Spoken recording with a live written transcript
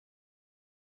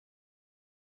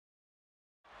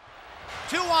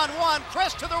2-on-1,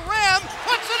 Chris to the rim,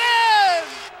 puts it in!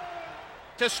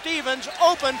 To Stevens,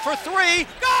 open for three,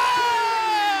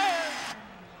 good!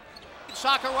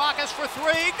 Sakarakis for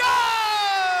three,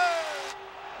 good!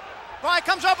 Bry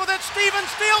comes up with it, Stevens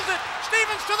steals it,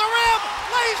 Stevens to the rim,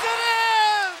 lays it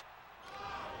in!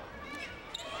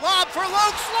 Lob for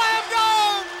Luke, slam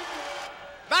dunk!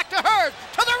 Back to Hurd,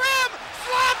 to the rim,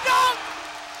 slam dunk!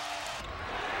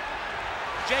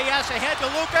 JS ahead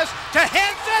to Lucas, to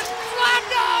Henson, slam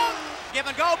dunk! Give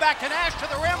and go, back to Nash, to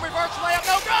the rim, reverse layup,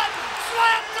 no good!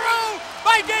 Slam through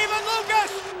by David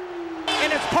Lucas!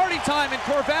 And it's party time in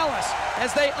Corvallis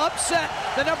as they upset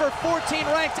the number 14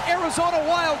 ranked Arizona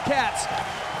Wildcats.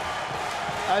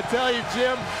 I tell you,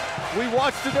 Jim, we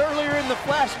watched it earlier in the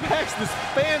flashbacks. This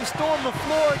fans storm the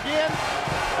floor again.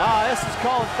 This is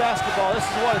college basketball. This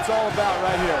is what it's all about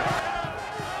right here.